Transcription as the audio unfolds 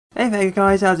Hey there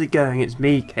guys, how's it going? It's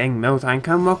me, King Miltank,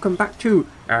 and welcome back to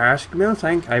Ask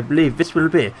Miltank. I believe this will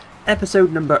be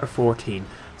episode number 14.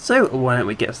 So, why don't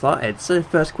we get started? So,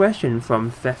 first question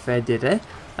from Fefe Dide.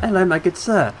 Hello, my good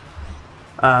sir.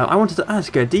 I wanted to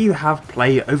ask, do you have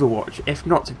Play Overwatch? If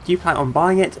not, do you plan on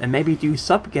buying it and maybe do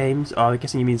sub games? I'm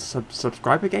guessing you mean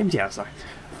subscriber games? Yeah, sorry.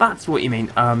 That's what you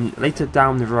mean, later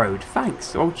down the road.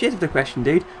 Thanks. Well, cheers for the question,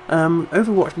 dude.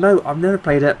 Overwatch, no, I've never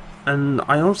played it. And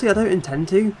I don't intend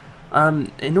to.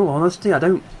 In all honesty, I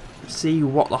don't see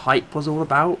what the hype was all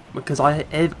about, because I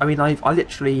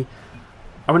literally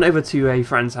went over to a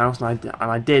friend's house and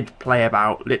I did play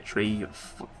about literally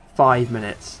 5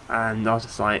 minutes, and I was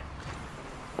just like,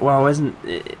 well, isn't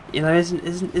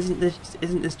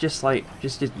this just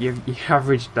your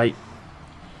average like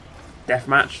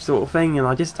deathmatch sort of thing? And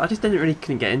I just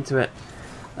couldn't get into it.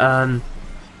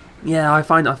 Yeah, I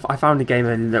found the game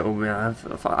a little. I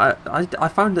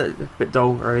found it a bit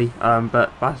dull, really.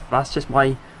 But that's just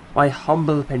my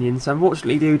humble opinion. So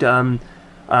unfortunately, dude, no,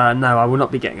 I will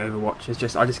not be getting Overwatch. It's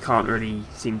just I just can't really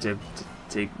seem to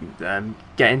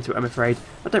get into it, I'm afraid.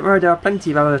 But don't worry, there are plenty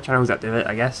of other channels that do it,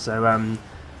 I guess. So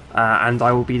and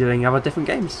I will be doing other different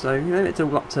games. So you know, it's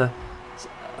all up to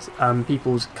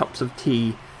people's cups of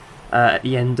tea at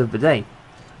the end of the day.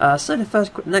 So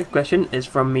the next question is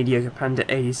from Mediocre Panda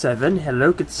 87.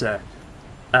 Hello, good sir.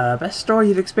 Best story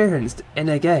you've experienced in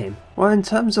a game? Well, in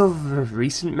terms of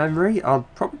recent memory, I'll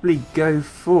probably go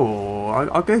for...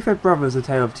 I'll go for Brothers: A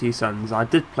Tale of Two Sons. I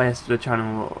did play this for the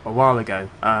channel a while ago.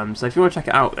 So if you want to check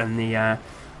it out, in the...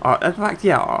 in fact,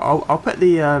 yeah, I'll put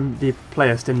the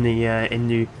playlist in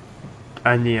the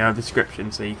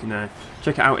description, so you can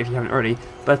check it out if you haven't already.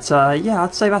 But yeah,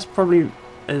 I'd say that's probably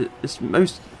the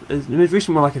most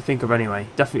recent one I can think of anyway.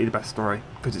 Definitely the best story,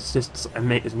 because it's just it's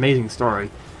an amazing story.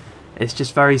 It's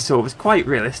just very it's quite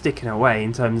realistic in a way,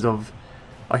 in terms of,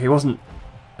 like, it wasn't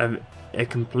a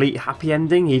complete happy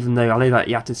ending, even though I know that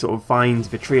you have to sort of find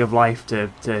the tree of life to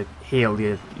heal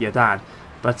your dad.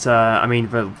 But I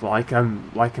mean, like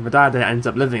the dad ends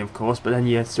up living, of course, but then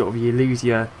you lose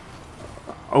your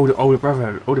older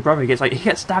brother. He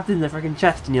gets stabbed in the freaking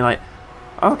chest, and you're like,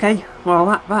 okay, well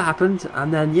that happened,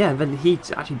 and then yeah, then he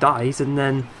actually dies, and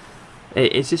then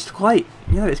it's just quite,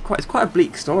 you know, it's quite a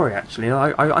bleak story actually.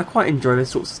 I quite enjoy this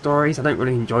sort of stories. I don't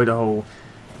really enjoy the whole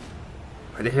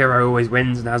the hero always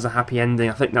wins and has a happy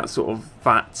ending. I think that sort of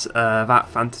that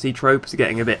fantasy trope is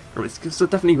getting a bit, it's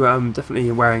definitely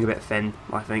wearing a bit thin,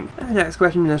 I think. Next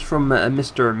question is from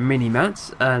Mr.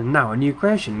 Minimats. Now a new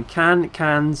question: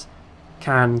 cans.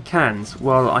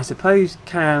 Well, I suppose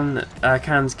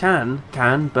cans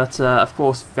can, but of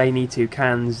course they need to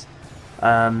cans.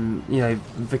 You know,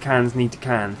 the cans need to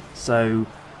can. So,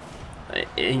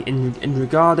 in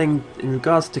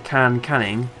regards to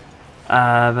canning,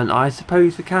 then I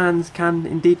suppose the cans can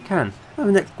indeed can. The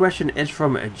next question is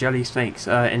from Jelly Snakes.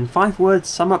 In 5 words,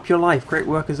 sum up your life. Great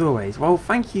work as always. Well,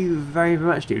 thank you very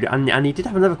much, dude. And he did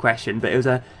have another question, but it was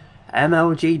a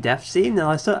MLG death scene, and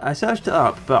I searched it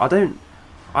up, but I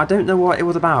don't know what it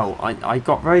was about. I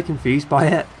got very confused by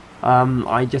it.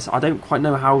 I don't quite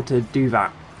know how to do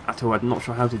that at all. I'm not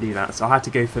sure how to do that, so I had to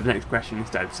go for the next question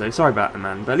instead. So sorry about that,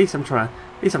 man. But at least I'm trying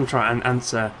and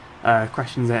answer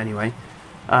questions anyway.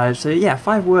 So yeah,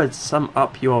 5 words sum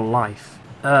up your life.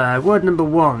 Word number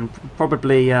 1,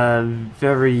 probably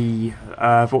very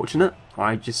fortunate.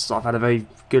 I've had a very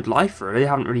good life, really. I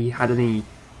haven't really had any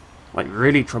like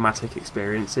really traumatic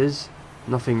experiences.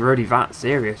 Nothing really that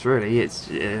serious, really. It's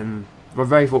we're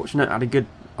very fortunate. I had a good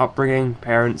upbringing.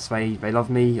 Parents, they love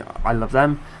me. I love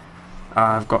them.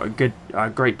 I've got a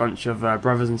great bunch of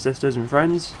brothers and sisters and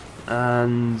friends,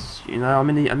 and you know, I'm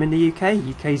in the UK.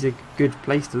 UK's a good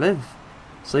place to live.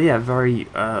 So yeah, very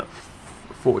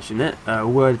fortunate.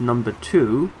 Word number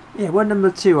 2. Yeah, word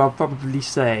number 2. I would probably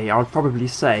say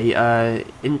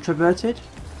introverted.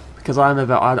 Because I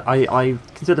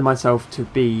consider myself to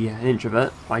be an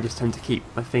introvert. I just tend to keep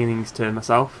my feelings to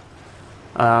myself.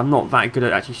 I'm not that good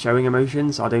at actually showing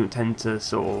emotions. I don't tend to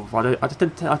I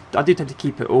do tend to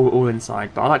keep it all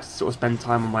inside. But I like to sort of spend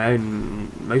time on my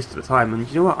own most of the time. And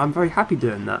you know what? I'm very happy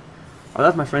doing that. I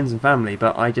love my friends and family,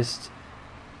 but I just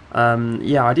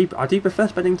yeah, I do prefer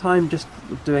spending time just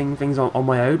doing things on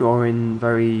my own, or in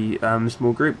very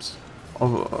small groups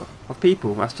of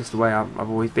people. That's just the way I've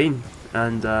always been.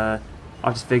 And I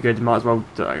just figured, might as well,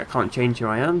 I can't change who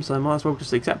I am, so I might as well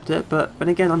just accept it. But then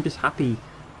again, I'm just happy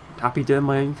doing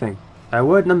my own thing.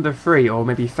 Word number 3, or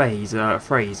maybe phrase,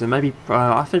 and maybe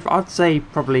I'd say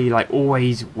probably like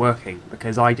always working,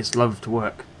 because I just love to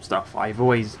work stuff. I've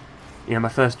always, you know, my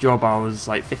first job I was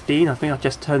like 15. I think I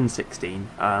just turned 16.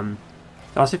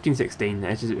 I was 15, 16.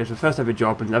 It was my first ever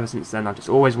job, and ever since then I've just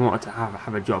always wanted to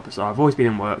have a job. So I've always been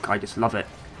in work. I just love it.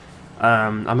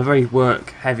 I'm a very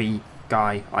work heavy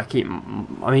guy. I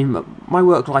mean, my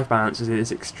work-life balance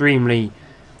is extremely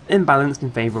imbalanced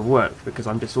in favour of work because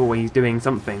I'm just always doing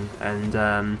something, and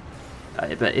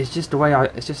but it's just the way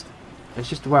it's just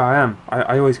the way I am.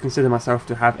 I always consider myself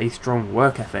to have a strong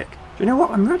work ethic. You know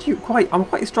what? I'm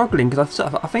quite struggling because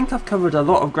I think I've covered a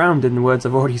lot of ground in the words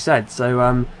I've already said. So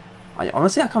I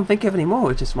honestly can't think of any more.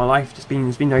 It's just my life it's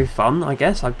been very fun. I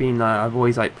guess I've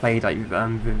always played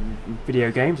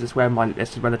video games. That's where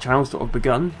the channel's sort of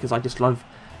begun, because I just love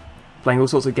playing all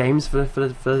sorts of games for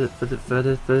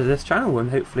this channel, and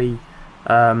hopefully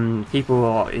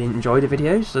people enjoy the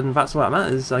videos, and that's what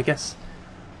matters, I guess.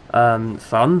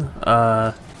 Fun.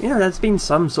 You know, there's been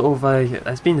some sort of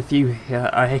there's been a few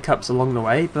hiccups along the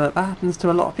way, but that happens to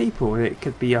a lot of people. It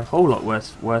could be a whole lot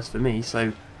worse for me,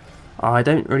 so I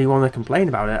don't really want to complain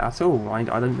about it at all. I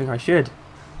don't think I should.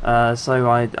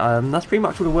 So that's pretty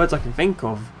much all the words I can think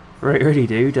of. Really,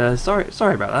 dude.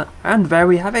 Sorry about that. And there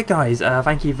we have it, guys.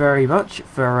 Thank you very much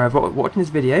for watching this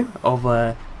video of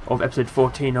episode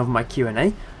 14 of my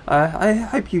Q&A. I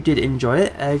hope you did enjoy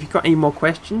it. If you've got any more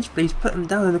questions, please put them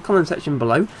down in the comment section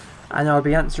below, and I'll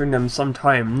be answering them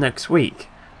sometime next week.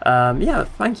 Yeah,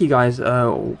 thank you guys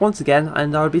once again,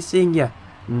 and I'll be seeing you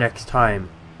next time.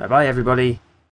 Bye bye, everybody.